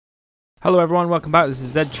Hello everyone, welcome back. This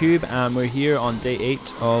is ZTube and we're here on day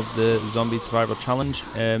 8 of the Zombie Survival Challenge.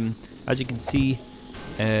 As you can see,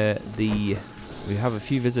 we have a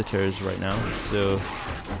few visitors right now, so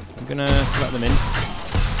I'm gonna let them in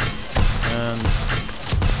and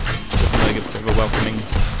give a bit of a welcoming.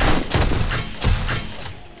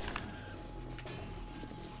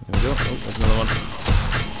 There we go. Oh, there's another one.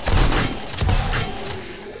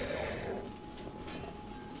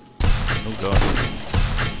 Oh god.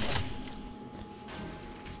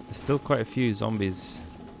 Still quite a few zombies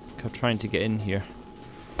trying to get in here.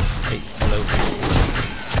 Hey, hello.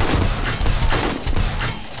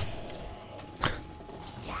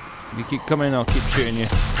 If you keep coming, I'll keep shooting you.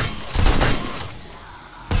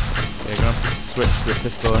 Yeah, gonna have to switch the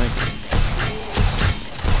pistol, I think.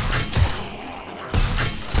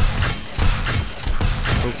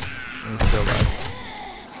 Oh, I'm still alive.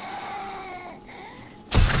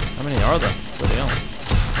 How many are there? Bloody hell.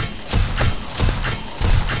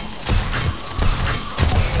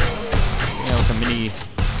 Mini.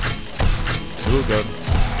 Oh god.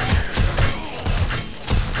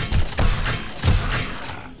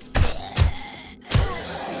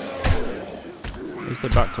 At least they're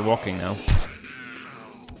back to walking now.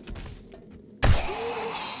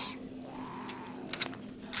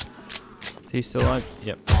 Is he still alive?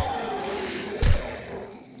 Yep.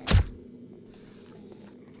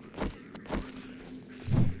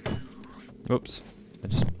 Oops. I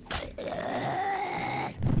just...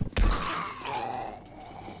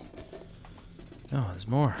 Oh, there's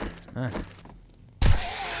more. Ah.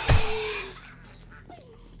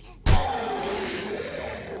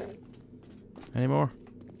 Any more?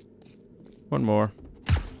 One more.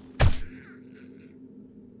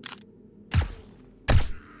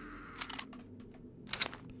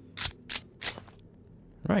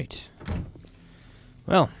 Right.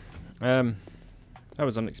 Well, that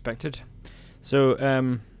was unexpected. So,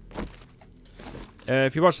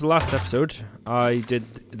 if you watched the last episode, I did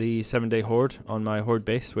the 7-day horde on my horde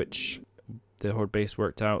base, which the horde base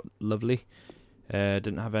worked out lovely.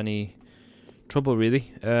 Didn't have any trouble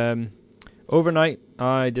really. Overnight,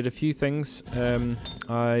 I did a few things. Nope,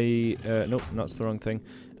 that's the wrong thing.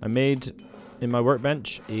 I made in my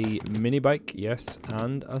workbench a mini bike, yes,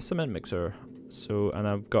 and a cement mixer. So, and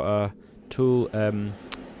I've got a tool.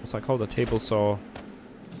 What's that called? A table saw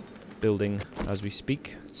building as we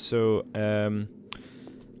speak. So, I'm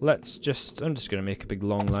just going to make a big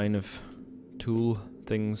long line of tool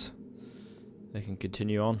things. I can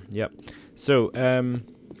continue on. Yep. So,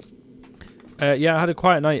 yeah, I had a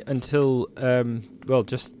quiet night until, well,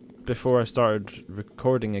 just before I started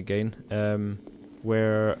recording again,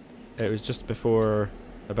 where it was just before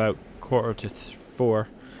about 3:45,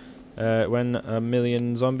 when a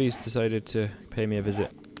million zombies decided to pay me a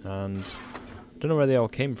visit. And I don't know where they all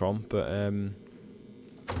came from, but,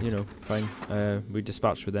 you know, fine. We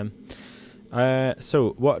dispatched with them.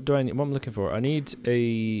 So what do I need? What I'm looking for? I need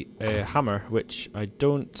a hammer, which I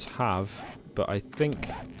don't have, but I think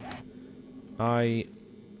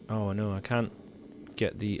oh no, I can't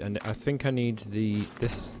get the. I think I need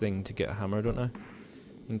this thing to get a hammer, don't I?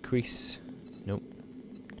 Increase. Nope.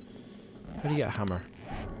 How do you get a hammer?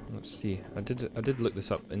 Let's see. I did look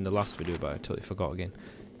this up in the last video, but I totally forgot again.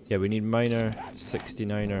 Yeah, we need miner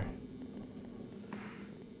 69er.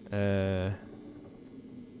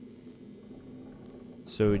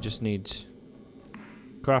 So we just need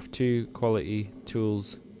craft 2 quality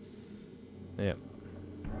tools. Yep.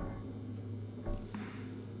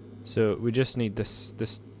 So we just need this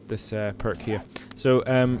perk here. So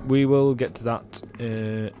we will get to that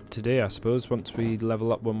today, I suppose, once we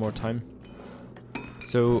level up one more time.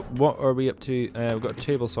 So what are we up to? We've got a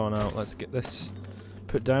table saw now. Let's get this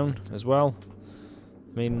put down as well.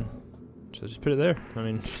 I mean, should I just put it there? I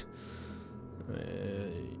mean,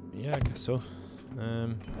 yeah, I guess so. I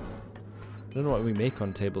don't know what we make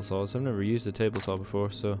on table saws. I've never used a table saw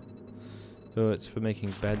before, so it's for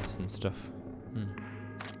making beds and stuff.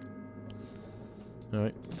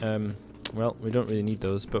 Alright, well, we don't really need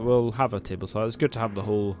those, but we'll have a table saw. It's good to have the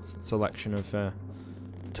whole selection of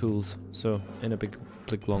tools, so in a big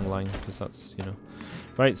long line, because that's, you know.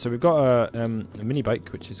 Right, so we've got a mini bike,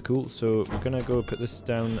 which is cool, so we're gonna go put this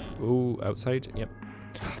down, outside, yep.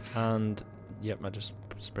 And, yep, I just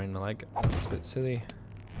sprained my leg. That's a bit silly.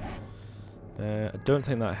 I don't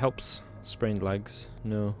think that helps sprained legs.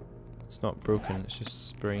 No, it's not broken. It's just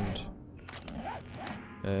sprained.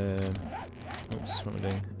 Oops, what am I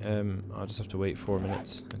doing? I'll just have to wait 4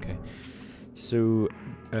 minutes. Okay. So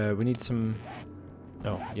we need some.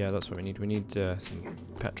 Oh, yeah, that's what we need. We need some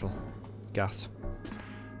petrol, gas,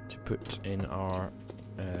 to put in our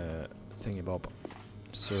thingy bob.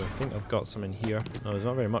 So I think I've got some in here. No, there's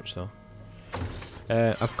not very much though.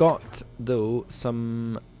 I've got though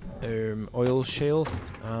some oil shale,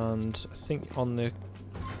 and I think on the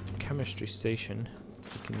chemistry station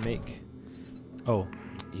you can make. Oh,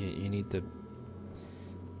 you need the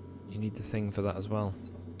thing for that as well.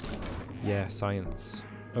 Yeah, science.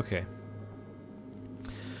 Okay.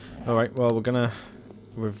 All right. Well,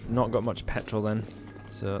 we've not got much petrol then,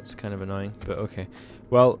 so that's kind of annoying. But okay.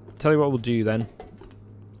 Well, tell you what we'll do then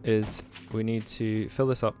is we need to fill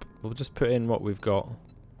this up. We'll just put in what we've got,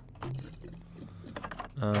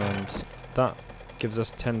 and that gives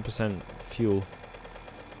us 10% fuel.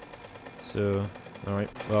 So, all right.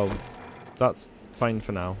 Well, that's fine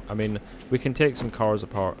for now. I mean, we can take some cars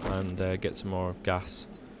apart and get some more gas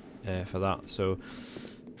for that. So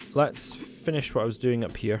let's finish what I was doing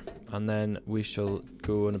up here, and then we shall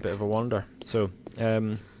go on a bit of a wander. So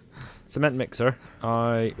cement mixer,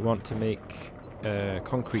 I want to make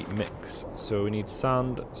concrete mix, so we need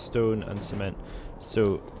sand, stone and cement.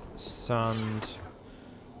 So sand,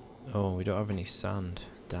 oh, we don't have any sand,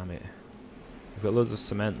 damn it. We've got loads of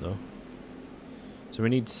cement though. So we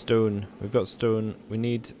need stone. We've got stone. We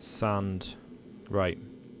need sand. Right.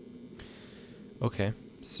 Okay.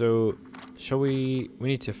 So shall we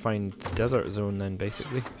need to find the desert zone then,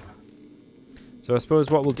 basically. So I suppose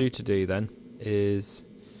what we'll do today then is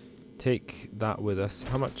take that with us.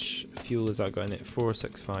 How much fuel has that got in it?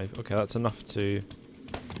 465. Okay, that's enough to...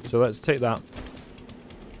 So let's take that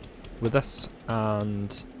with us,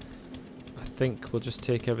 and I think we'll just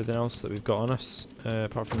take everything else that we've got on us,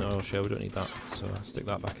 apart from the oil shale. We don't need that, so I'll stick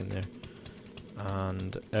that back in there.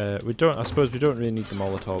 And I suppose we don't really need the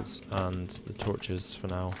Molotovs and the torches for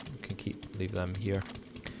now. We can leave them here.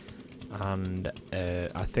 And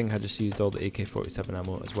I think I just used all the AK-47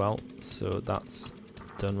 ammo as well, so that's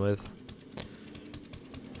done with.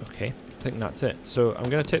 Okay, I think that's it. So I'm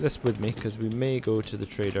going to take this with me because we may go to the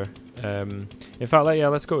trader. In fact, yeah,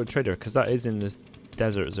 let's go to the trader because that is in the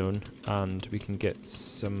desert zone, and we can get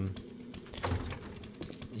some...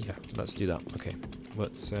 Yeah, let's do that. Okay,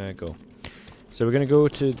 let's go. So we're going to go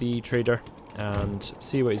to the trader and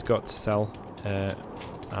see what he's got to sell,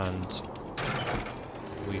 and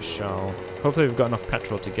we shall... Hopefully we've got enough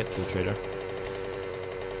petrol to get to the trader.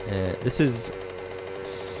 This is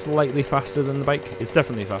slightly faster than the bike. It's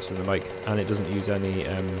definitely faster than the bike, and it doesn't use any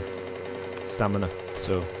stamina,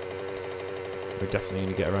 so we're definitely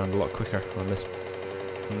going to get around a lot quicker on this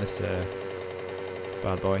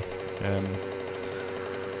bad boy.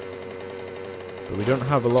 But we don't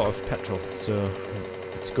have a lot of petrol, so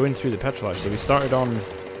it's going through the petrol actually. We started on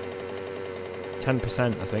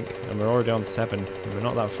 10%, I think, and we're already on 7, and we're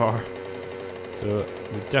not that far. So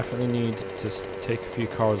we definitely need to take a few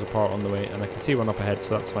cars apart on the way, and I can see one up ahead,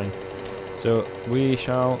 so that's fine. So we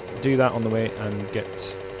shall do that on the way and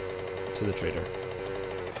get to the trader.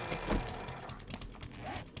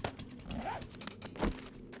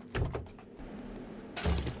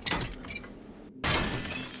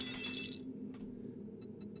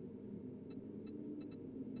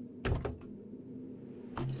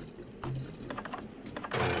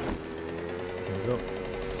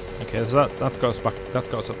 Okay, so that's got us back. That's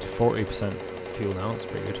got us up to 40% fuel now. That's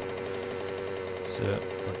pretty good. So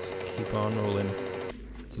let's keep on rolling.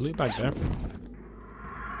 There's a loot bag there.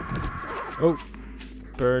 Oh,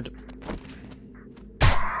 bird!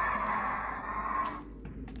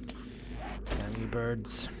 Damn you,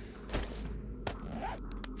 birds!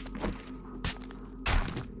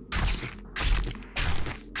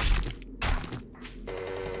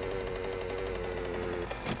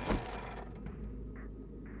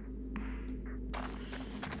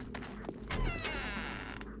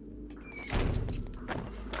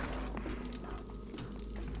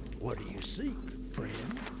 What do you seek, friend?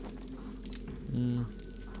 I'm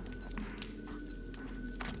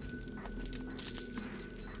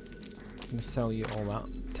gonna sell you all that.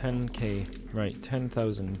 10k. Right,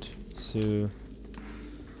 10,000. So,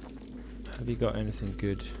 have you got anything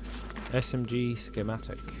good? SMG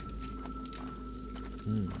schematic.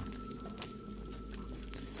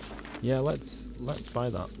 Yeah, let's buy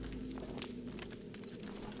that.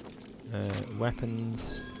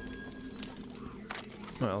 Weapons.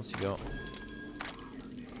 What else you got?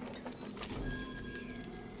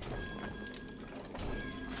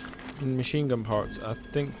 In machine gun parts, I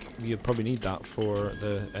think you probably need that for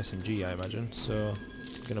the SMG, I imagine. So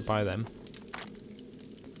I'm gonna buy them.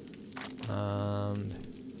 And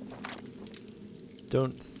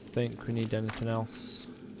don't think we need anything else.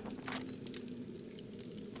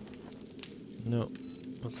 No.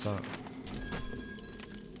 What's that?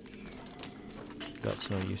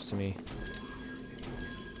 That's no use to me.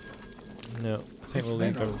 No, I think we'll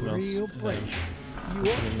leave everything else. Real pleasure. You in walk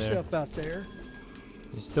there. yourself out there.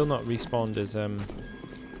 He's still not respawned his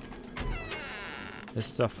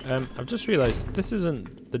stuff. I've just realised this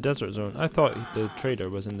isn't the desert zone. I thought the trader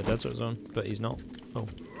was in the desert zone, but he's not. Oh.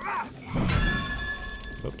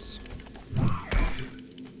 Oops.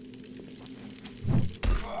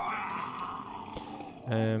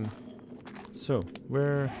 So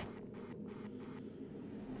where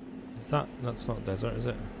is that? That's not desert, is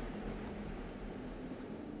it?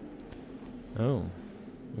 Oh.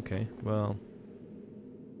 Okay. Well,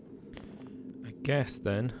 I guess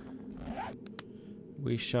then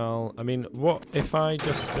we shall. I mean, what if I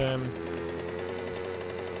just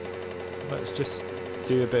let's just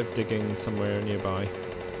do a bit of digging somewhere nearby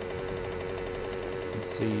and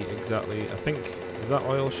see exactly. I think, is that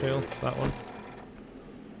oil shale? That one.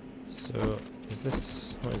 So is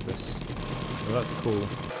this? What is this? Oh, that's cool.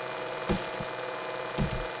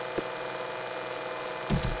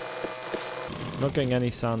 I'm not getting any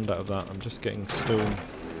sand out of that. I'm just getting stone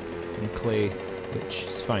and clay, which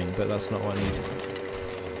is fine, but that's not what I need.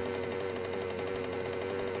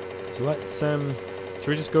 So let's should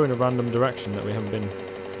we just go in a random direction that we haven't been?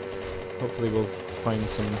 Hopefully we'll find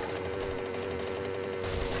some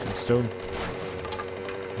stone.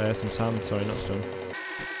 Some sand, sorry, not stone.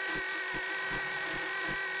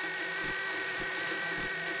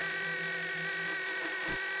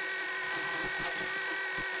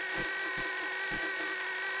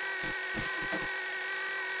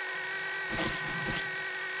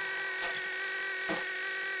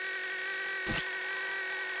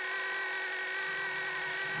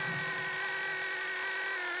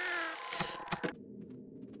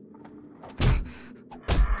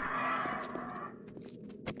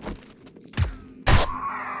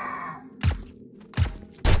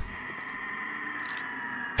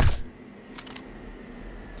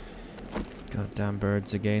 Goddamn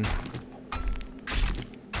birds again.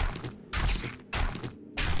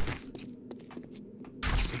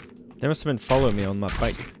 They must have been following me on that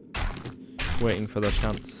bike, waiting for their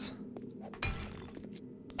chance.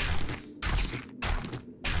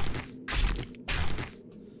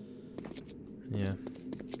 Yeah.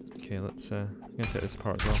 Okay, let's I'm gonna take this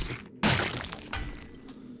apart as well.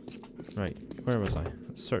 Right, where was I?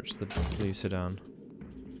 Let's search the blue sedan.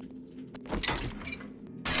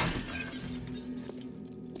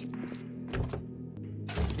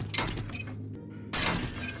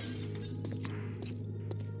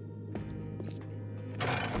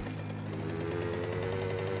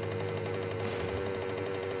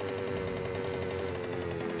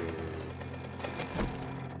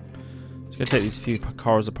 Just gonna take these few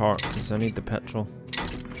cars apart because I need the petrol.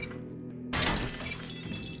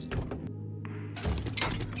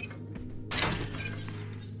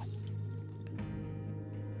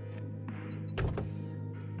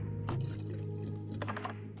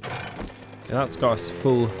 Okay, that's got us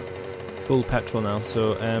full petrol now.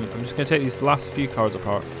 So I'm just gonna take these last few cars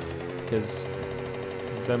apart because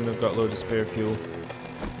then we've got a load of spare fuel,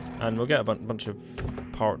 and we'll get a bunch of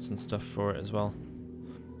parts and stuff for it as well.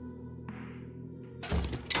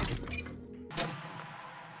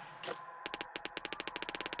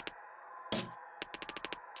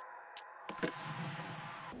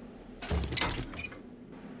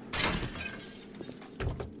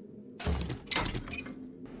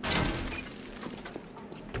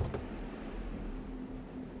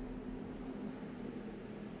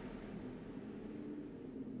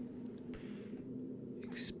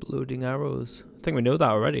 Exploding arrows. I think we know that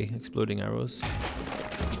already. Exploding arrows.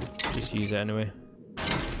 Just use it anyway.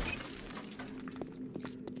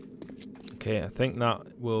 Okay, I think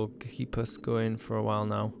that will keep us going for a while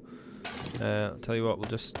now. I'll tell you what, we'll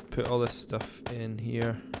just put all this stuff in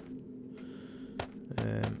here.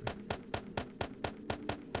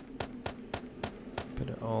 Put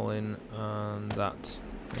it all in, and that.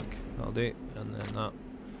 I think that'll do. And then that.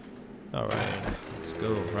 Alright, let's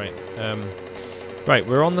go. Right. Right,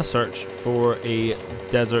 we're on the search for a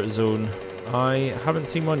desert zone. I haven't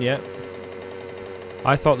seen one yet.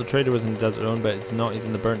 I thought the trader was in the desert zone, but it's not. He's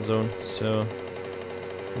in the burnt zone. So,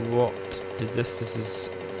 what is this? This is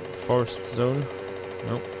forest zone.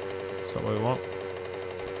 Nope, that's not what we want.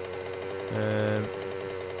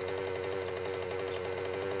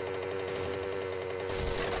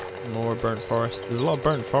 More burnt forest. There's a lot of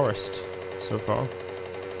burnt forest so far.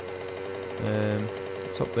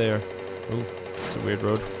 What's up there? Ooh. It's a weird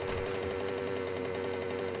road.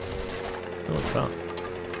 Oh, what's that?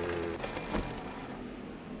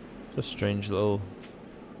 It's a strange little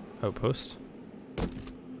outpost.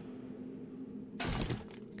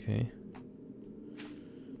 Okay.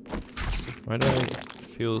 Why do I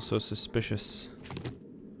feel so suspicious?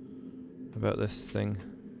 about this thing.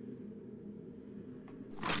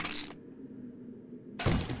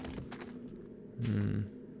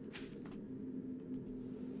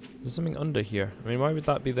 There's something under here. I mean, why would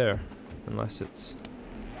that be there? Unless it's...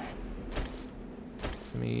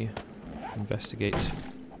 Let me investigate.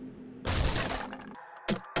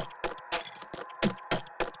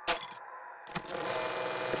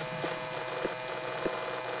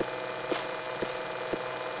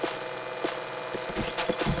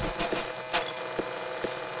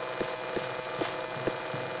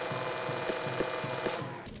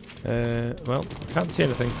 Well, I can't see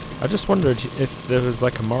anything. I just wondered if there was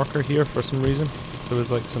like a marker here for some reason. There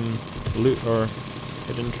was like some loot or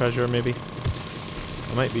hidden treasure maybe.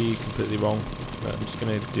 I might be completely wrong, but I'm just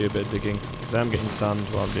going to do a bit of digging. Because I'm getting sand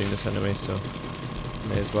while I'm doing this anyway, so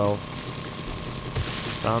may as well do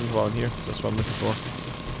sand while I'm here. That's what I'm looking for.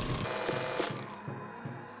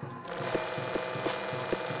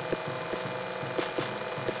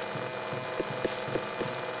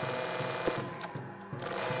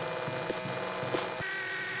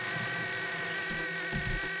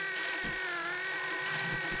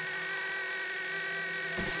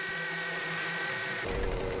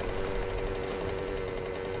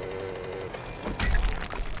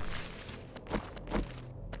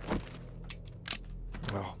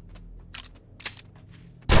 Oh.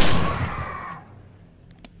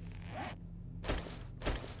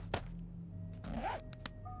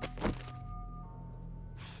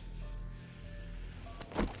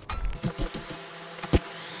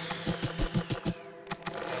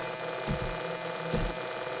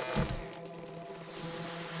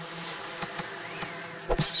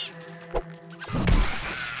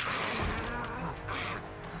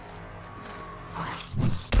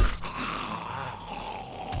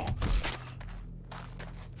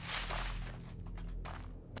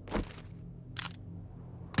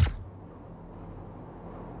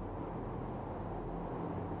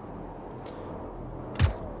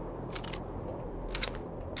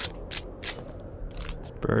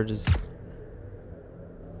 Bird is...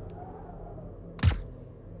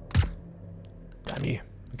 Damn you.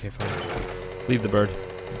 Okay, fine. Let's leave the bird.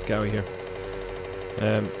 Let's get out of here.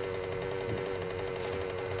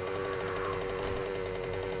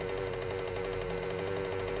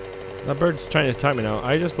 That bird's trying to attack me now.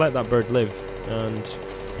 I just let that bird live, and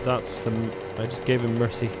that's the... I just gave him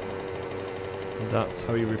mercy. And that's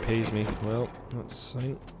how he repays me. Well, that's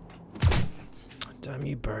fine. Damn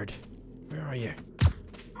you, bird. Where are you?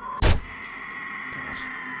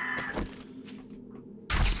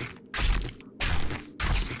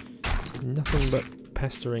 Nothing but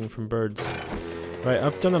pestering from birds. Right,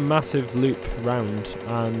 I've done a massive loop round,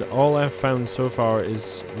 and all I've found so far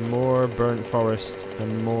is more burnt forest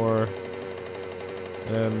and more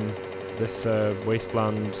this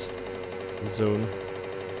wasteland zone.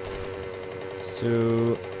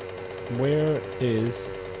 So where is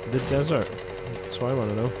the desert? That's what I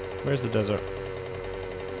want to know. Where's the desert?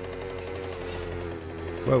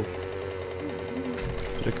 Whoa.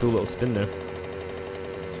 Did a cool little spin there.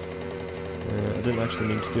 I didn't actually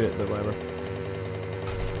mean to do it, but whatever.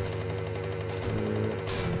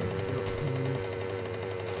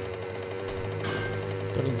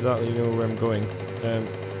 Don't exactly know where I'm going.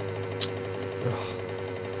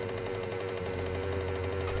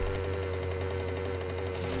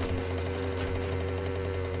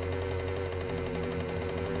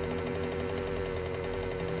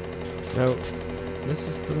 Now,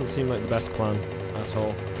 this doesn't seem like the best plan at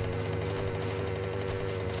all.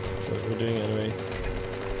 But we're doing it anyway.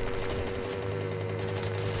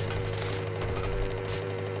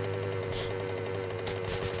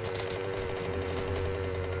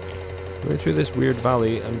 Going through this weird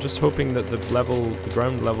valley, I'm just hoping that the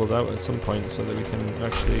ground levels out at some point so that we can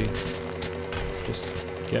actually just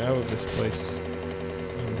get out of this place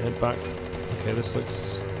and head back. Okay, this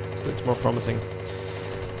looks more promising.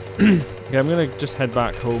 Okay, I'm gonna just head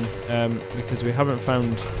back home because we haven't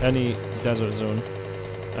found any desert zone.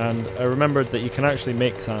 And I remembered that you can actually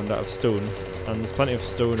make sand out of stone, and there's plenty of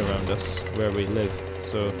stone around us where we live,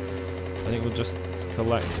 so I think we'll just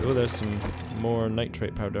collect... Oh, there's some more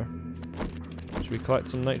nitrate powder. Should we collect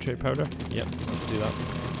some nitrate powder? Yep, let's do that.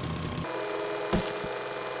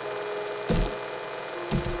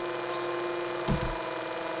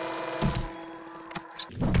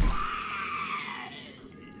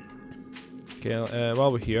 Okay,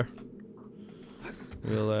 while we're here,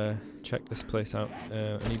 we'll check this place out.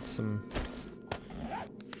 I need some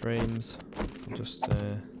frames. I'll just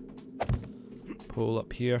pull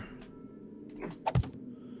up here.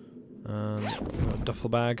 And got a duffel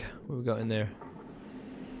bag. What have we got in there?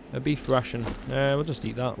 A beef ration. We'll just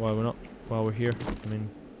eat that while we're not while we're here. I mean,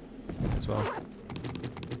 as well.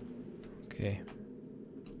 Okay.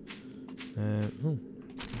 Oh,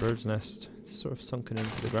 bird's nest. It's sort of sunken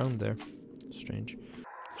into the ground there. Strange.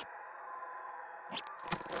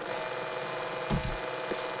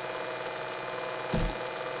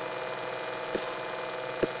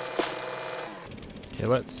 Okay,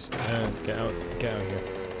 let's get out here.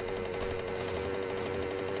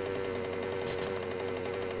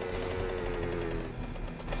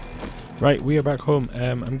 Right, we are back home.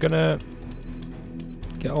 I'm gonna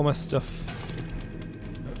get all my stuff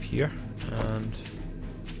up here and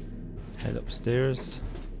head upstairs.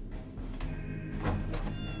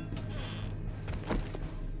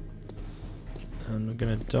 And I'm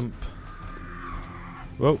gonna dump.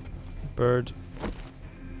 Whoa, bird.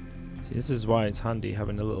 See, this is why it's handy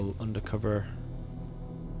having a little undercover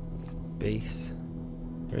base.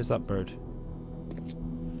 Where's that bird?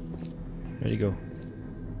 Where'd he go?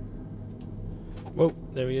 Whoa,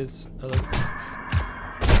 there he is. Hello.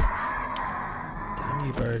 Damn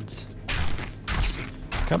you birds.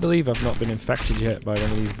 Can't believe I've not been infected yet by one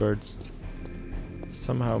of these birds.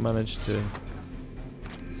 Somehow managed to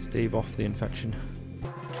stave off the infection.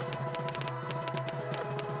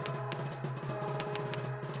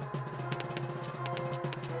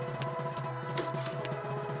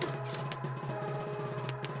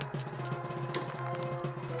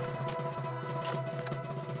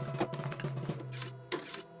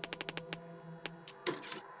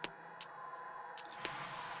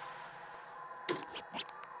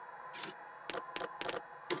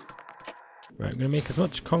 Right, I'm going to make as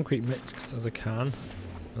much concrete mix as I can,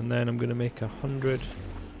 and then I'm going to make 100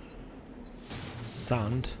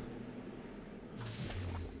 sand.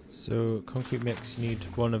 So concrete mix, you need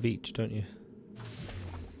one of each, don't you?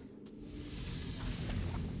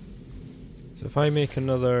 So if I make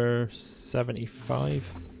another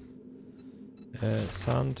 75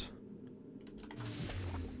 sand,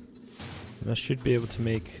 then I should be able to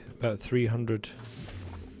make about 300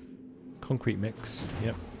 concrete mix.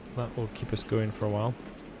 Yep. That will keep us going for a while.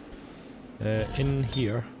 In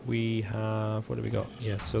here we have, what do we got?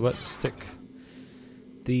 Yeah, so let's stick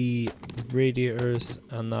the radiators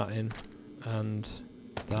and that in, and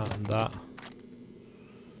that,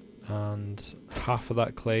 and half of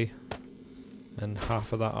that clay, and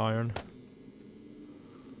half of that iron,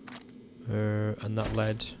 and that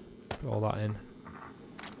lead, put all that in.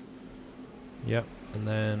 Yep, and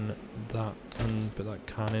then that, and put that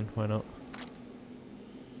can in, why not?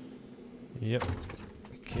 Yep.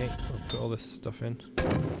 Okay, we'll put all this stuff in.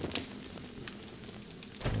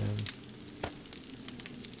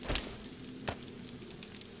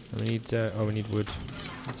 And we need, oh, we need wood.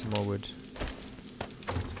 Need some more wood.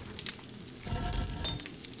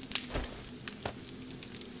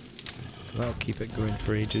 That'll keep it going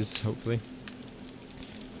for ages, hopefully.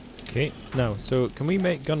 Okay, now, so can we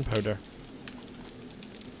make gunpowder?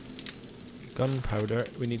 Gunpowder,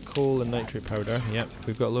 we need coal and nitrate powder. Yep,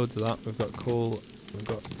 we've got loads of that. We've got coal, we've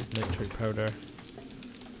got nitrate powder.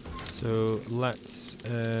 So let's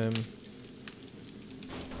oh,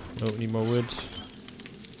 we need more wood. So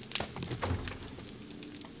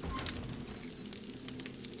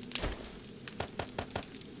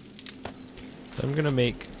I'm gonna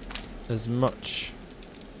make as much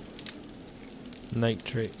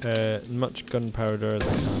nitrate, much gunpowder as I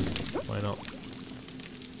can. Why not?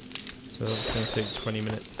 So it's going to take 20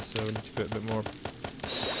 minutes, so we need to put a bit more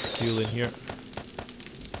fuel in here.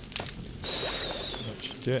 That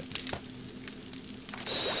should do it.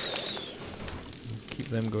 Keep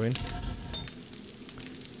them going.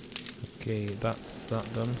 Okay, that's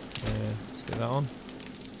that done. Stick that on.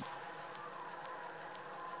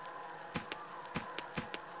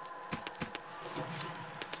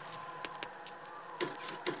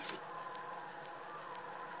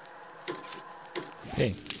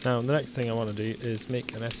 Okay. Now, the next thing I want to do is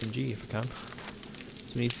make an SMG if I can.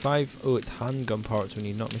 So we need 5, oh, it's handgun parts we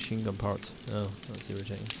need, not machine gun parts. Oh, that's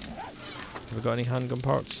irritating. Have we got any handgun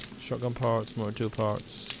parts? Shotgun parts, mortar tool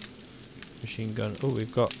parts, machine gun. Oh,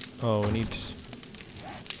 we've got, oh, we need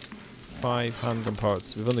 5 handgun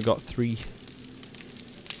parts. We've only got 3.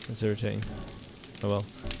 That's irritating. Oh well.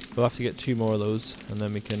 We'll have to get 2 more of those, and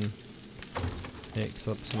then we can make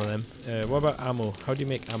some of them. What about ammo? How do you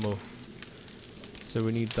make ammo? So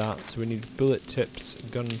we need that. So we need bullet tips,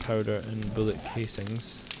 gunpowder, and bullet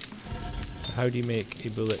casings. So how do you make a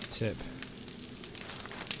bullet tip?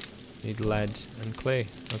 You need lead and clay.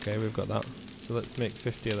 Okay, we've got that. So let's make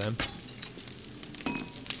 50 of them.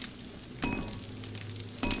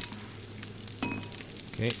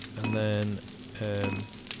 Okay, and then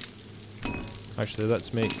actually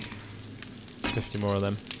let's make 50 more of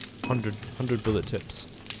them. 100 bullet tips.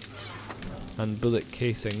 And bullet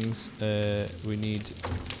casings, we need...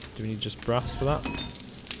 Do we need just brass for that?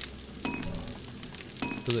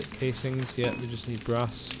 Bullet casings, yeah, we just need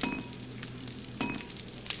brass.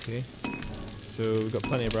 Okay. So we've got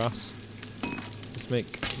plenty of brass. Let's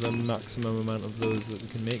make the maximum amount of those that we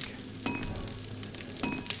can make.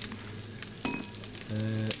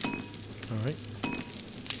 Alright.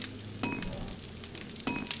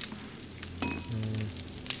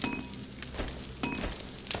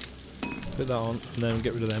 Put that on and then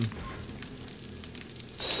get rid of them.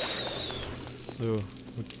 So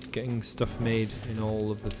we're getting stuff made in all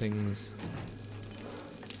of the things.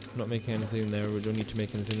 I'm not making anything there, we don't need to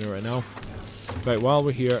make anything there right now. Right, while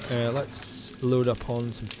we're here, let's load up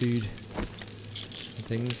on some food and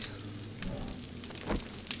things.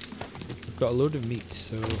 We've got a load of meat,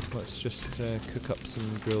 so let's just cook up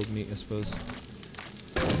some grilled meat, I suppose.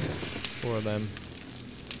 4 of them.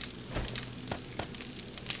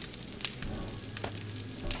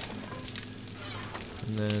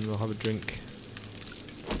 And then we'll have a drink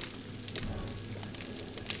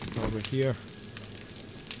while we're here.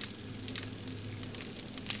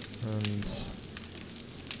 And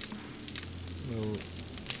we'll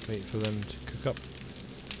wait for them to cook up.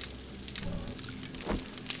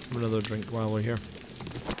 Have another drink while we're here.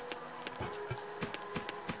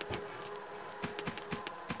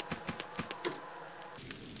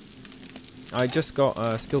 I just got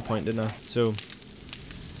a skill point, didn't I? So, what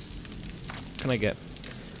can I get?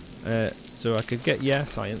 So I could get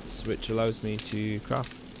science, which allows me to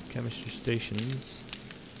craft chemistry stations.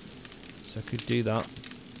 So I could do that.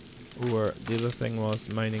 Or the other thing was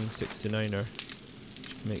mining 69er,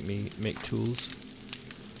 which can make me make tools.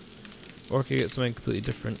 Or I could get something completely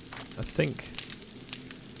different. I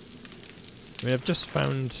mean, I've just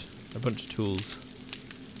found a bunch of tools.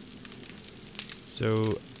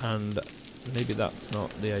 So, and maybe that's not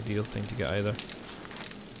the ideal thing to get either.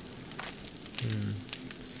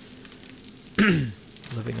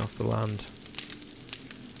 Living off the land.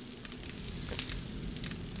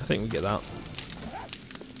 I think we get that.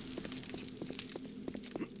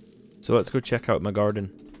 So let's go check out my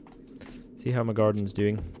garden. See how my garden's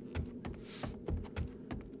doing.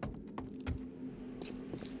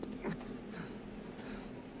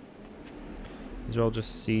 These are all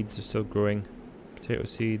just seeds, they're still growing. Potato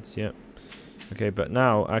seeds, yeah. Okay, but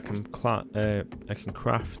now I can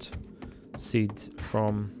craft seeds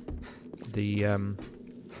from the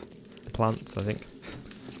plants, I think,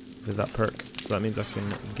 with that perk. So that means I can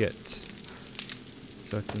get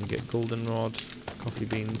goldenrod, coffee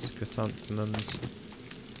beans, chrysanthemums,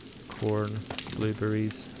 corn,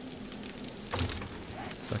 blueberries.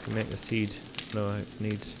 So I can make a seed. No, I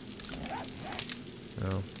need.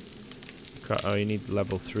 No. Oh, you need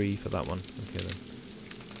level 3 for that one. Okay then.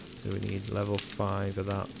 So we need level 5 of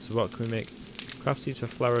that. So what can we make? Craft seeds for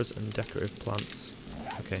flowers and decorative plants.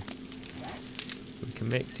 Okay. We can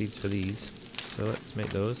make seeds for these. So let's make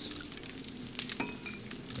those.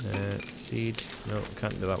 Seed. No, we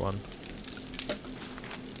can't do that one.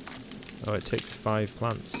 Oh, it takes 5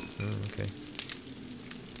 plants. Oh, okay.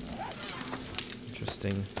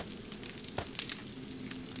 Interesting.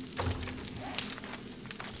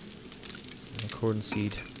 And a corn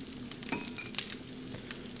seed.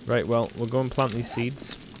 Right, well, we'll go and plant these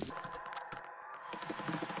seeds.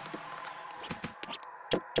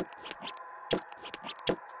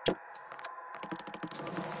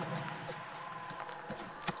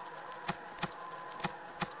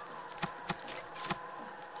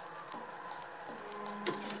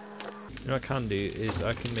 You know what I can do is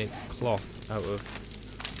I can make cloth out of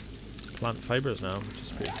plant fibres now, which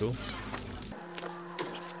is pretty cool.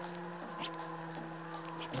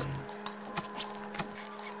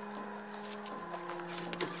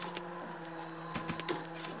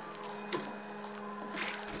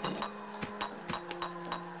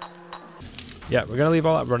 Yeah, we're going to leave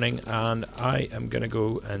all that running and I am going to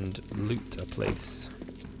go and loot a place.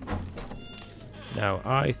 Now,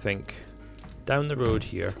 I think down the road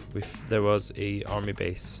here, there was a army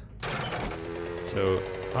base. So,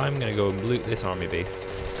 I'm going to go and loot this army base.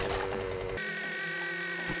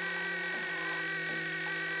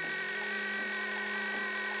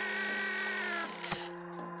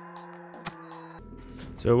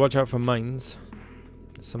 So, watch out for mines.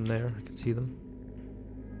 There's some there, I can see them.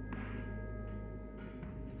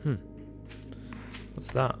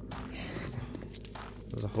 What's that?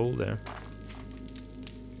 There's a hole there.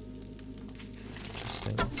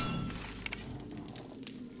 Interesting.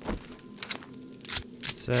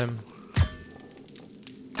 It's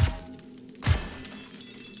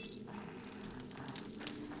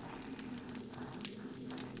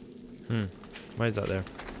Why is that there?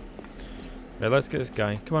 Right, let's get this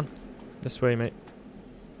guy. Come on. This way, mate.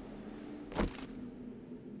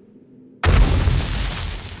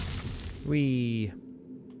 Wee.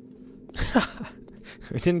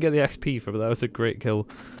 We didn't get the XP for it, but that was a great kill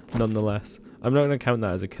nonetheless. I'm not going to count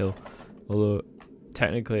that as a kill. Although,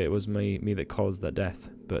 technically it was me that caused that death.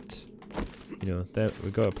 But, you know,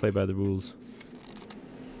 we've got to play by the rules.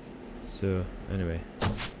 So, anyway.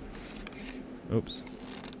 Oops.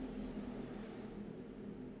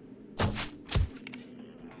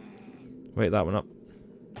 Wait that one up.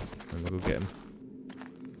 And we'll go get him.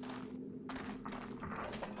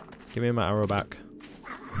 Give me my arrow back.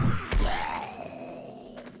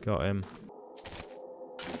 Got him.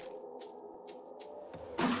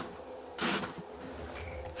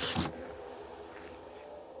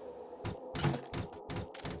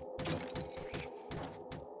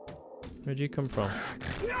 Where'd you come from?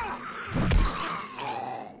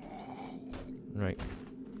 Right.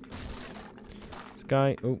 This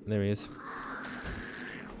guy. Oh, there he is.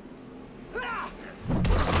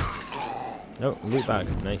 Oh, loot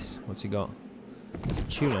bag. Nice. What's he got? It's a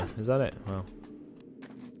tuna. Is that it? Wow.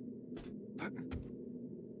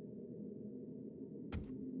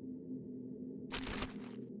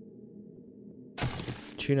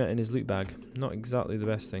 Tuna in his loot bag. Not exactly the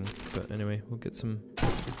best thing, but anyway, we'll get some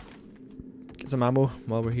ammo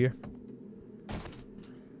while we're here.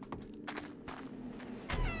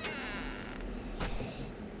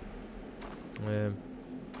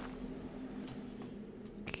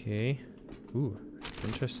 Okay. Ooh,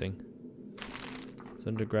 interesting. It's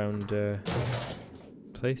underground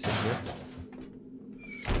place in here.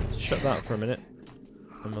 Let's shut that for a minute,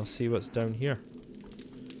 and we'll see what's down here.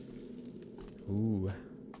 Ooh,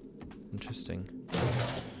 interesting.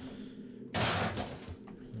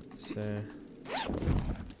 Let's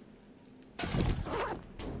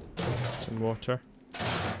some water.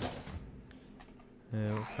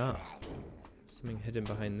 What's that? Something hidden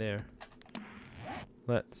behind there.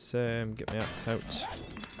 Let's get my axe out.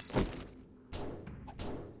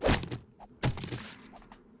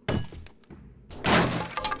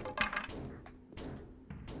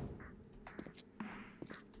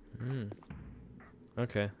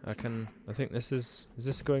 Okay, I think this is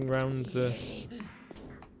this going round the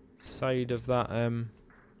side of that,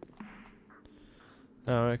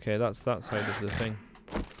 oh, okay, that's that side of the thing.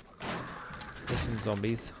 There's some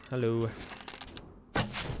zombies. Hello.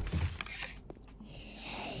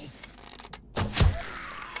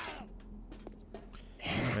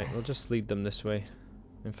 Right, we'll just lead them this way.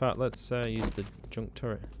 In fact, let's use the junk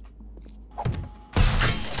turret.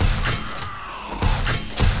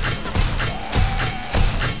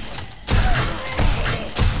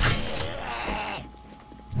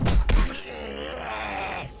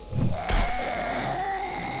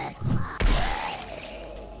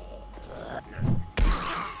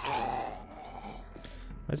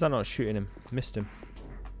 Why is that not shooting him? Missed him.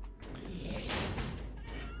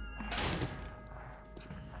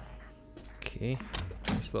 Okay,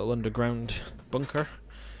 nice little underground bunker.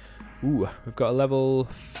 Ooh, we've got a level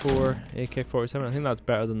 4 AK-47. I think that's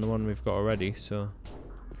better than the one we've got already, so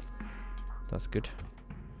that's good.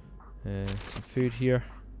 Some food here.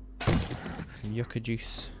 Some yucca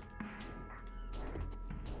juice.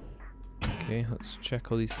 Okay, let's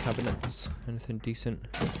check all these cabinets. Anything decent?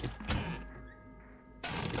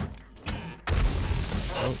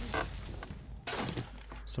 Oh.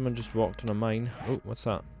 Someone just walked on a mine. Oh, what's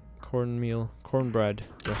that? Cornbread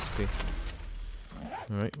recipe.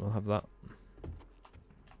 Alright, we'll have that.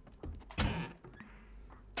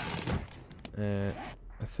 I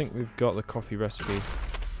think we've got the coffee recipe.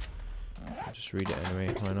 I'll just read it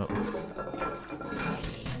anyway, why not?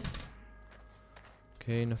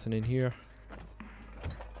 Okay, nothing in here.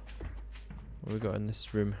 What have we got in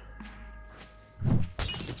this room?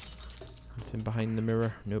 Nothing behind the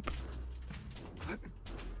mirror? Nope.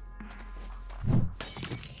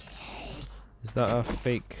 Is that a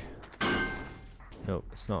fake? Nope,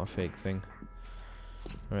 it's not a fake thing.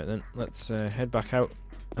 Alright then, let's head back out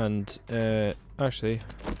and actually,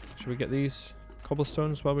 should we get these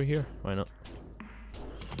cobblestones while we're here? Why not?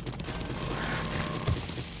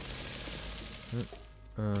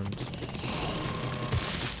 And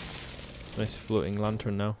nice floating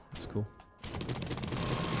lantern now, that's cool.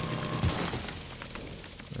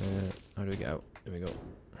 How do we get out? There we go.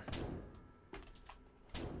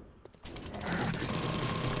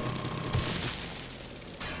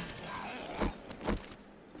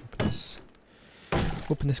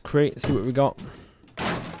 Open this crate, see what we got.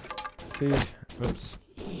 Food. Oops.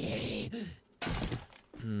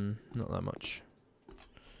 Not that much.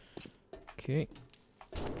 Okay.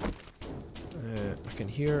 I can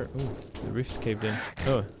hear... Oh, the roof's caved in.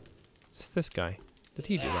 Oh, it's this guy. Did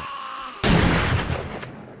he do that?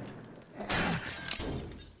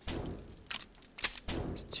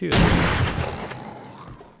 There's two of them.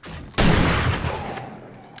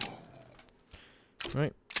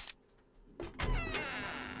 Right.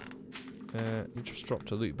 You just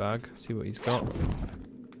dropped a loot bag. See what he's got.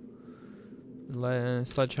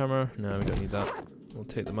 Sledgehammer. No, we don't need that. We'll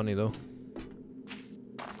take the money though.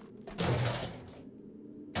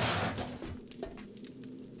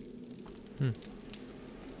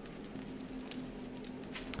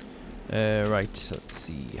 Right, let's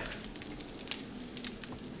see.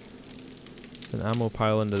 An ammo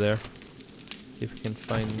pile under there. See if we can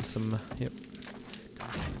find some. Yep.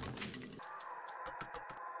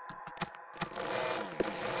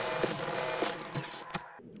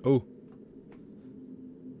 Oh,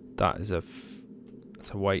 that is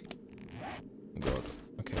that's a white. God.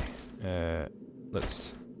 Okay.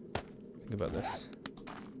 Let's think about this.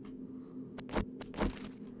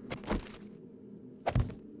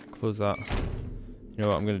 Close that. You know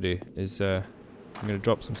what I'm gonna do is I'm gonna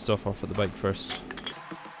drop some stuff off at the bike first.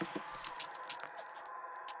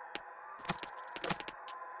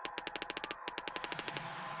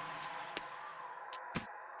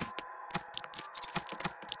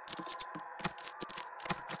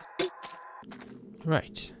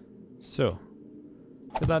 Right, so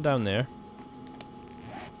put that down there.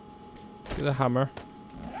 Get the hammer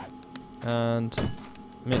and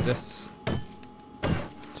make this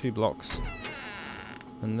 2 blocks,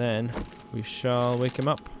 and then we shall wake him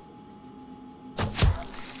up.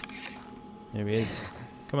 There he is.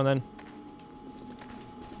 Come on then.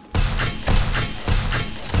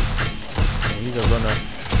 Yeah, he's a runner.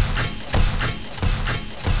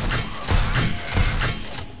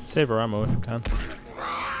 Save our ammo if we can.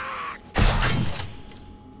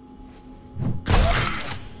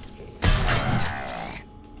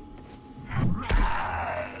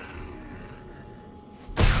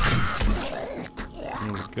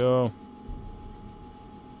 Go.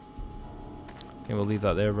 Okay, we'll leave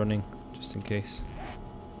that there running just in case.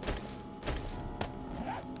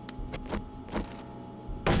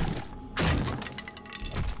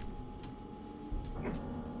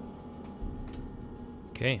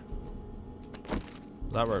 Okay,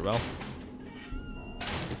 that worked well.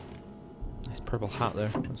 Nice purple hat there.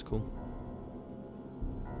 That's cool.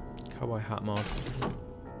 Cowboy hat mod.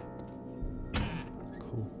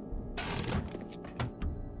 Cool.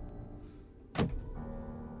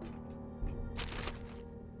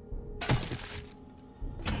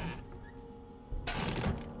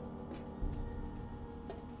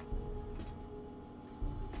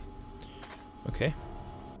 Okay.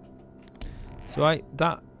 So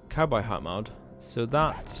that cowboy hat mod, so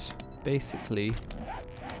that basically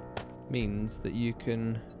means that you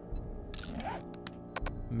can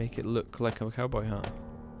make it look like a cowboy hat.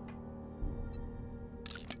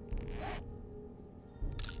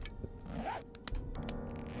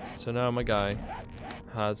 So now my guy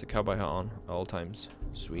has a cowboy hat on at all times.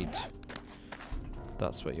 Sweet.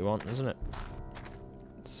 That's what you want, isn't it?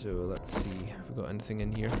 So let's see, have we got anything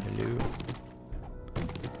in here? Hello.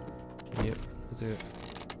 Yep, that's it.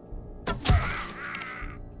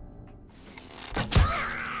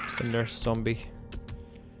 A nurse zombie.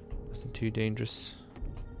 Nothing too dangerous.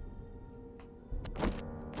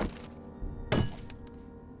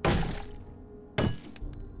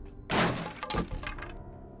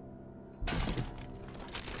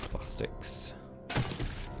 Plastics.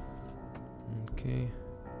 Okay.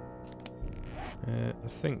 I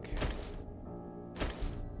think.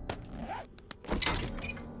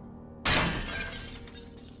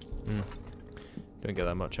 Don't get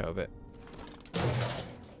that much out of it.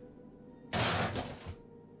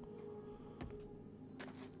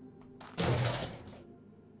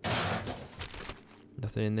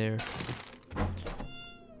 Nothing in there.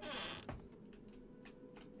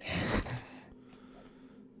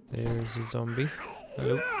 There's a zombie.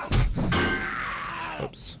 Hello.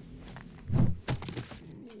 Oops.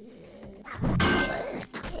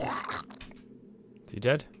 Is he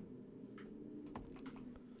dead?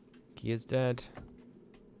 He is dead.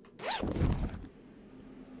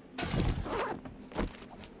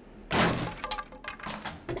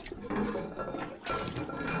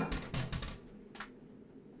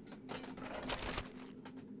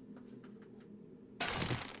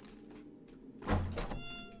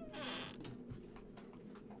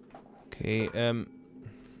 Okay, oh,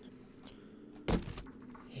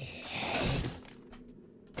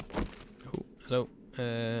 hello,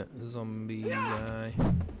 zombie guy.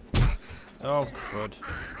 Oh, God.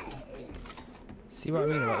 See what I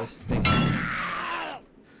mean about this thing?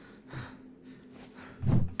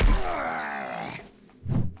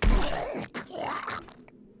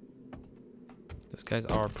 guys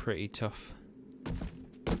are pretty tough.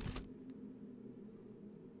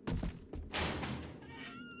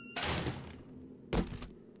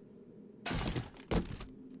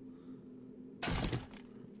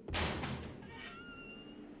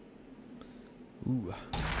 Ooh. I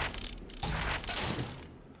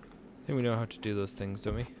think we know how to do those things,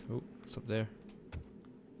 don't we? Oh, what's up there?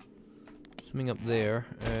 Something up there.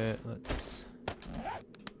 Let's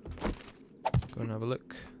go and have a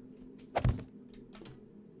look.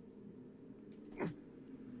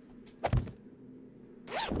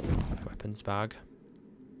 Weapons bag.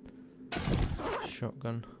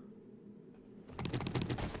 Shotgun.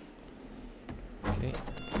 Okay.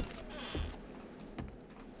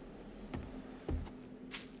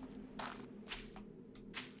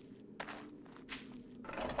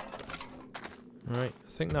 Right,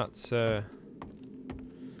 I think that's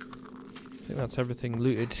everything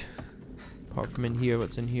looted. Apart from in here,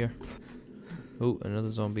 what's in here? Oh,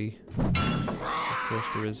 another zombie. Of course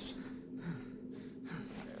there is.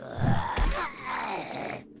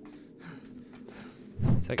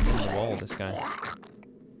 It's like in the wall, this guy.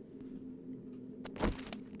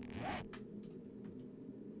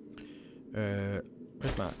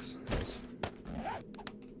 Where's Max? There he is.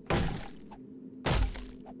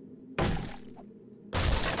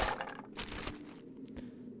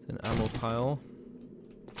 It's an ammo pile.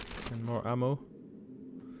 And more ammo.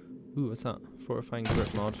 Ooh, what's that? Fortifying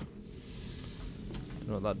grip mod. Don't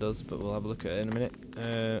know what that does, but we'll have a look at it in a minute.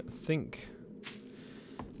 I think...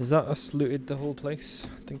 Is that us looted the whole place?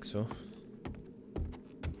 I think so.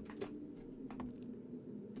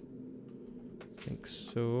 I think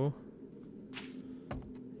so.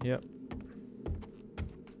 Yep.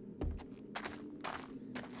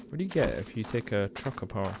 What do you get if you take a truck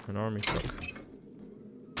apart, an army truck?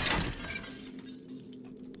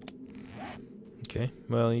 Okay,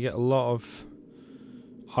 well you get a lot of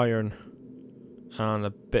iron and a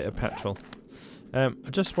bit of petrol. I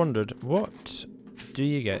just wondered, what do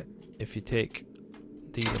you get if you take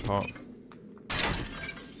these apart?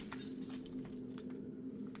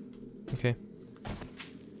 Okay.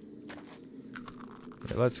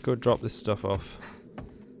 Right, let's go drop this stuff off.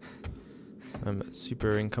 I'm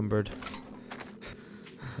super encumbered.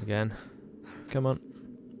 Again. Come on.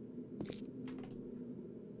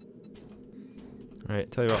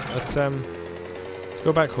 Alright, tell you what, let's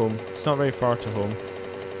go back home. It's not very far to home.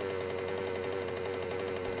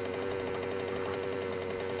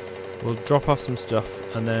 We'll drop off some stuff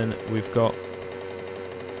and then we've got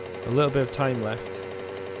a little bit of time left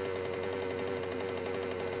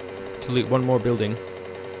to loot one more building.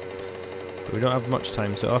 But we don't have much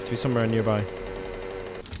time, so it'll have to be somewhere nearby.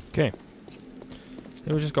 Okay.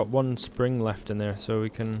 We've just got one spring left in there, so we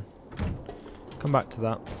can come back to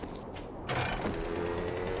that.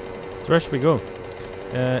 So where should we go?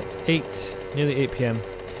 It's nearly 8 PM.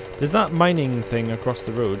 There's that mining thing across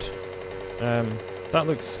the road. That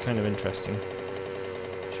looks kind of interesting.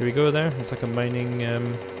 Should we go there? It's like a mining...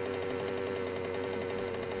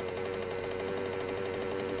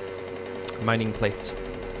 mining place.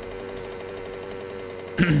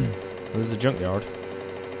 There's a junkyard.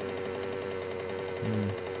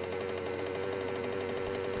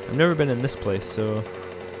 I've never been in this place, so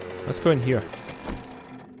let's go in here.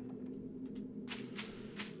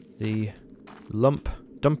 The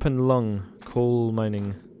Dump and Lung coal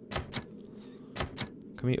mining.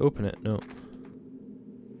 Can we open it? No.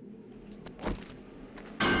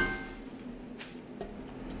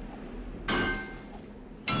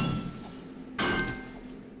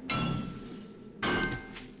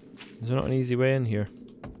 Is there not an easy way in here?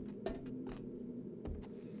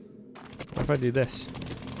 What if I do this?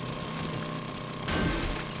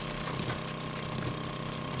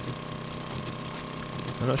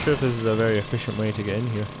 I'm not sure if this is a very efficient way to get in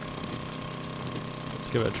here. Let's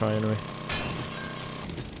give it a try anyway.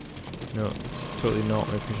 No, it's totally not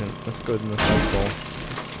efficient. Let's go in the side wall.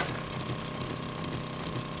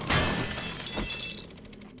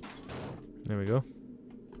 There we go.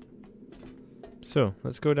 So,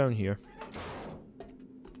 let's go down here.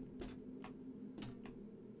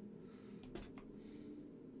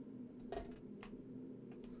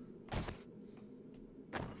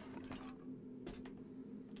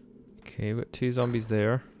 Okay, we've got 2 zombies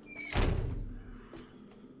there.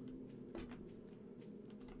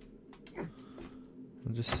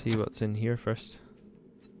 We'll just see what's in here first.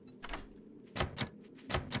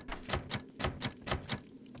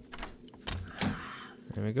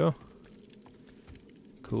 There we go.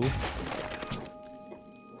 Cool.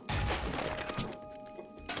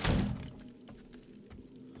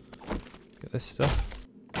 Get this stuff.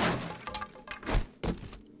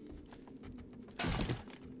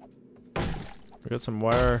 got some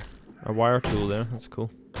wire, a wire tool there. That's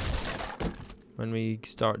cool. When we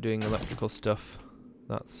start doing electrical stuff,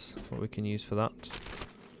 that's what we can use for that.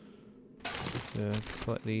 So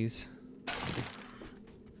collect these.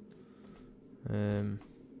 Okay.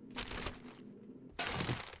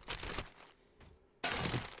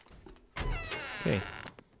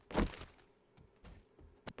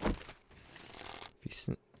 If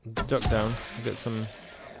you duck down, you get some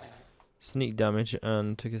sneak damage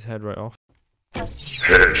and took his head right off.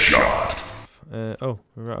 Headshot. Oh,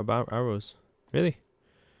 we're out of arrows. Really?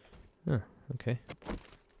 Oh, okay.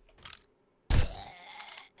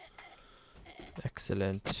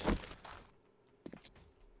 Excellent.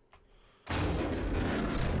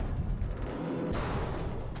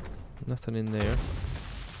 Nothing in there.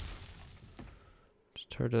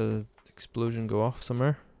 Just heard a explosion go off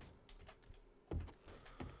somewhere.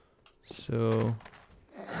 So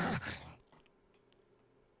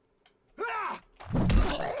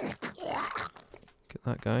get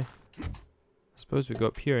that guy. I suppose we go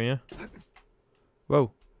up here, yeah?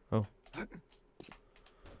 Whoa. Oh.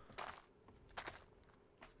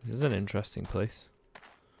 This is an interesting place.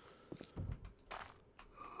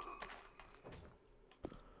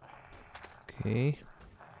 Okay.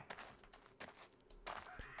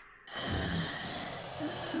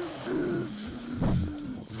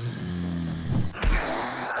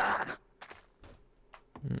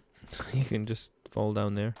 You can just fall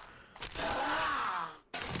down there.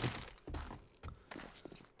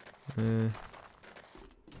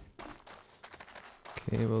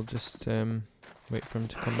 Okay, we'll just wait for him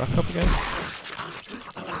to come back up again.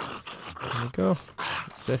 There we go.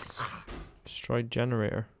 What's this? Destroyed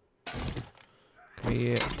generator. Can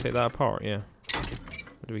we take that apart? Yeah.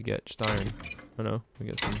 What do we get? Just iron. Oh no, we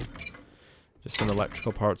get just some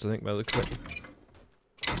electrical parts, I think, by the look of it.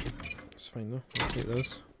 It's fine though, we'll take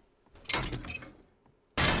those.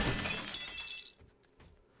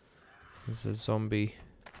 There's a zombie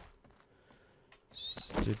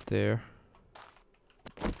stood there.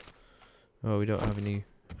 Oh, we don't have any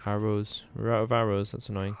arrows. We're out of arrows, that's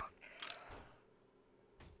annoying.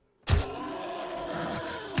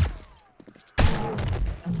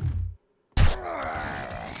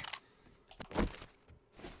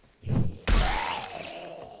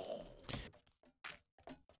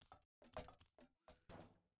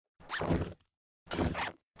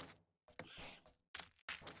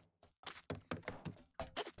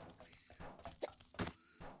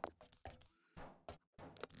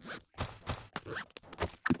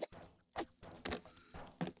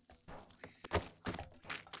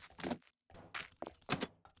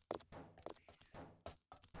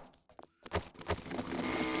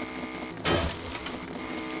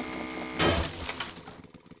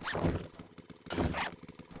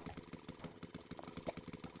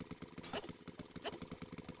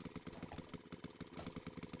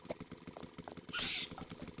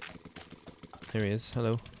 There he is,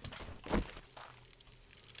 hello.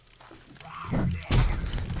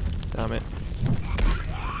 Damn it.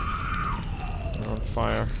 I'm on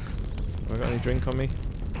fire. Have I got any drink on me?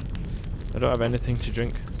 I don't have anything to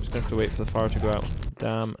drink. I'm just gonna have to wait for the fire to go out.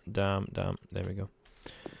 Damn, damn, damn. There we go.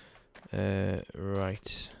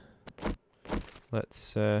 Right. Let's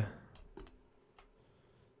see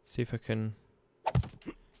if I can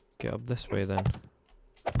get up this way then.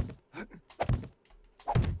 I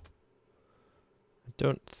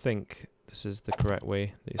don't think this is the correct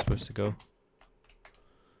way that you're supposed to go,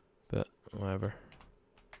 but whatever.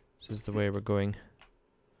 This is the way we're going.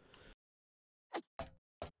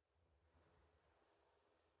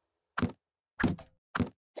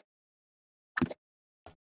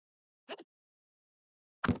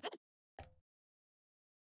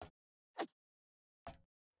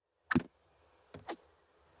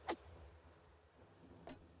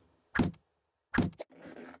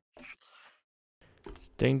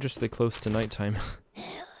 Dangerously close to nighttime.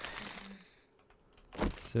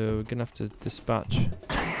 So we're gonna have to dispatch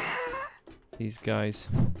these guys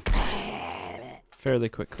fairly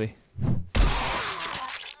quickly. There's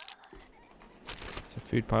a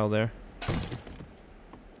food pile there.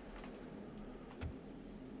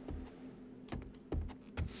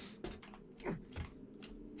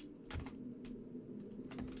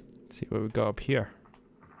 Let's see what we've got up here.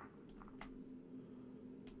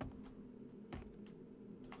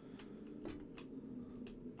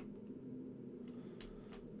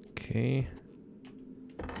 Okay.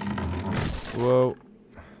 Whoa.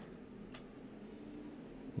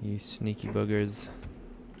 You sneaky buggers.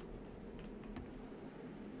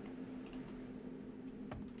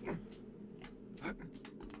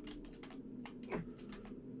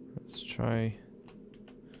 Let's try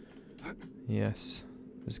Yes.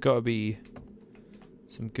 There's got to be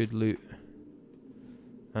some good loot.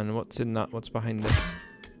 And what's in that? What's behind this?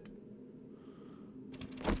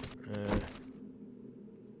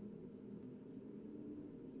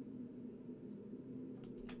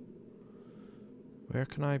 Where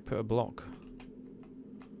can I put a block?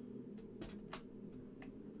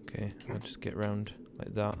 Okay, I'll just get round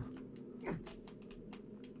like that.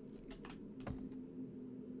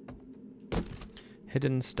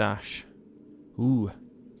 Hidden stash. Ooh,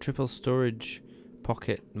 triple storage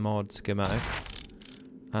pocket mod schematic.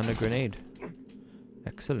 And a grenade.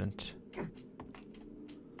 Excellent.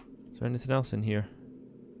 Is there anything else in here?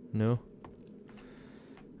 No?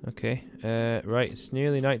 Okay, right, it's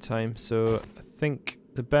nearly night time, so I think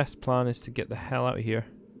the best plan is to get the hell out of here.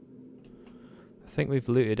 I think we've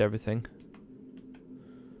looted everything.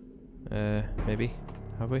 Maybe?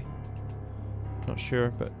 Have we? Not sure,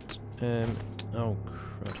 but, oh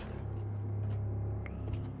crud.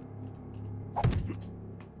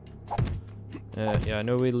 Yeah, I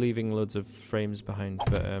know we're leaving loads of frames behind,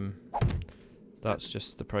 but, that's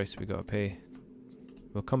just the price we gotta pay.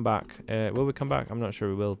 We'll come back. Will we come back? I'm not sure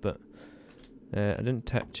we will, but I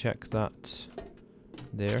didn't check that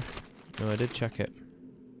there. No, I did check it.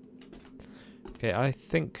 Okay, I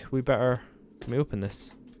think we better... Can we open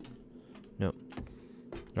this? No.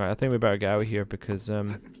 Right, I think we better get out of here because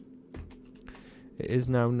it is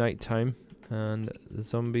now night time and the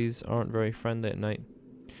zombies aren't very friendly at night.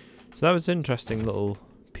 So that was an interesting little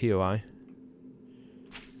POI.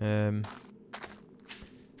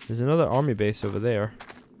 There's another army base over there.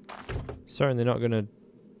 Certainly not going to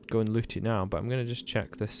go and loot it now, but I'm going to just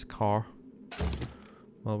check this car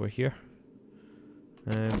while we're here.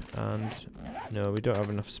 And no, we don't have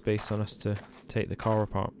enough space on us to take the car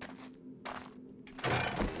apart.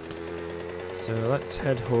 So let's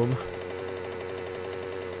head home.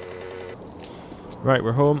 Right,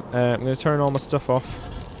 we're home. I'm going to turn all my stuff off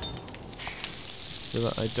so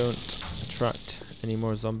that I don't attract any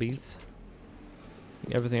more zombies.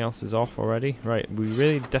 Everything else is off already. Right, we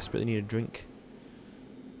really desperately need a drink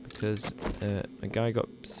because a guy got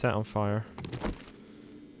set on fire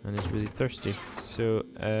and is really thirsty. So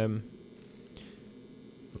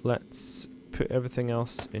let's put everything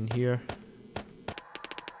else in here.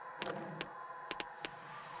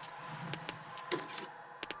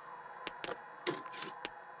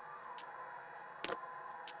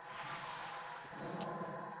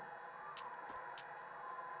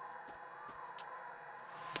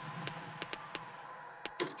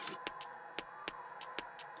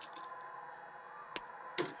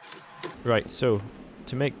 Right, so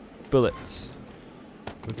to make bullets,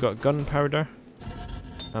 we've got gunpowder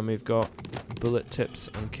and we've got bullet tips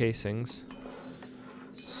and casings.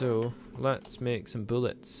 So let's make some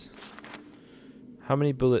bullets. How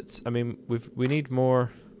many bullets? I mean, we need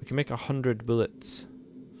more. We can make 100 bullets.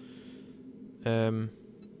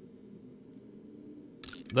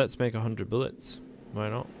 Let's make 100 bullets. Why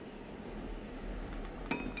not?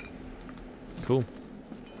 Cool.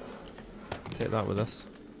 Take that with us.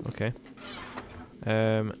 Okay. Put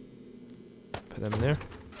them there.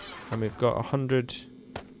 And we've got 100.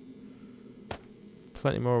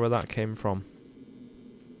 Plenty more where that came from.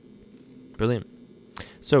 Brilliant.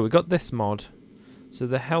 So we got this mod. So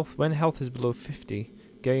the health, when health is below 50,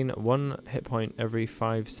 gain 1 hit point every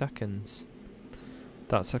 5 seconds.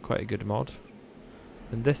 That's quite a good mod.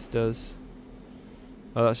 And this does...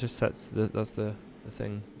 Oh, that just sets the... That's the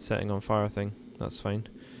thing, setting on fire thing. That's fine.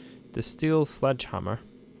 The steel sledgehammer.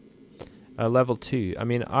 Level 2. I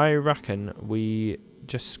mean, I reckon we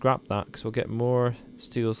just scrap that because we'll get more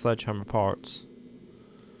steel sledgehammer parts.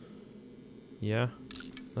 Yeah.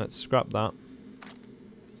 Let's scrap that.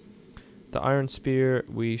 The iron spear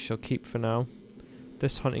we shall keep for now.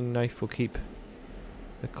 This hunting knife we'll keep.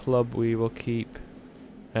 The club we will keep.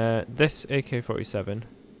 This AK-47.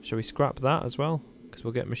 Shall we scrap that as well? Because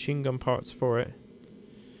we'll get machine gun parts for it.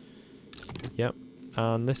 Yep.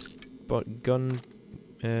 And this gun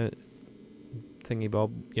thingy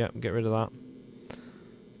bob. Yep, get rid of that.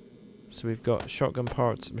 So we've got shotgun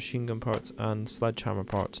parts, machine gun parts, and sledgehammer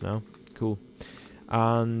parts now. Cool.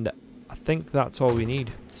 And I think that's all we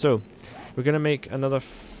need. So we're gonna make another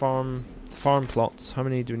farm plots. How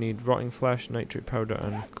many do we need? Rotting flesh, nitrate powder,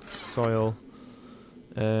 and soil.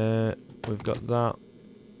 We've got that.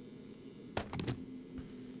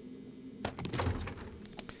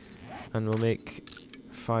 And we'll make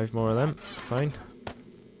 5 more of them. Fine.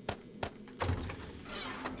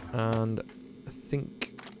 And I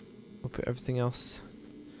think we'll put everything else.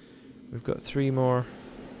 We've got 3 more.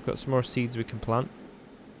 We've got some more seeds we can plant.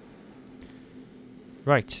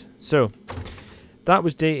 Right. So that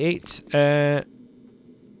was day 8.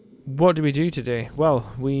 What did we do today?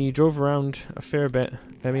 Well, we drove around a fair bit.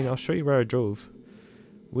 I mean, I'll show you where I drove.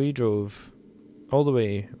 We drove all the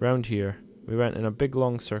way around here. We went in a big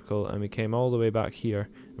long circle and we came all the way back here,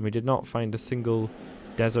 and we did not find a single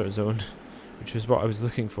desert zone, which was what I was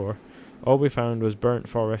looking for. All we found was burnt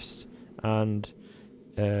forest and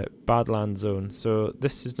badland zone, so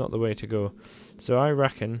this is not the way to go. So I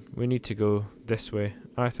reckon we need to go this way.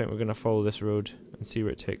 I think we're going to follow this road and see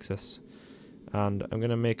where it takes us. And I'm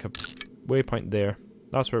going to make a waypoint there.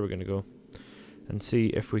 That's where we're going to go. And see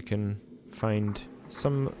if we can find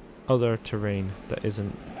some other terrain that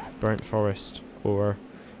isn't burnt forest or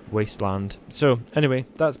wasteland. So anyway,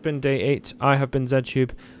 that's been day 8. I have been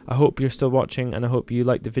ZTube. I hope you're still watching and I hope you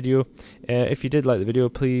liked the video. If you did like the video,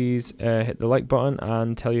 please hit the like button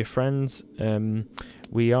and tell your friends.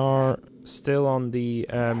 We are still on the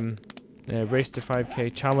Race to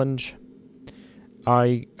 5k challenge.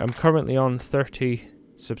 I am currently on 30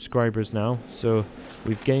 subscribers now, so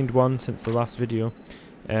we've gained 1 since the last video,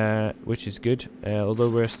 which is good, although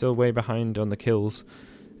we're still way behind on the kills.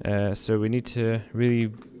 So we need to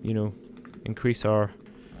really, you know, increase our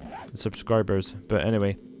subscribers. But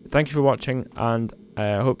anyway, thank you for watching, and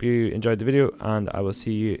I hope you enjoyed the video, and I will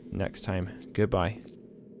see you next time. Goodbye.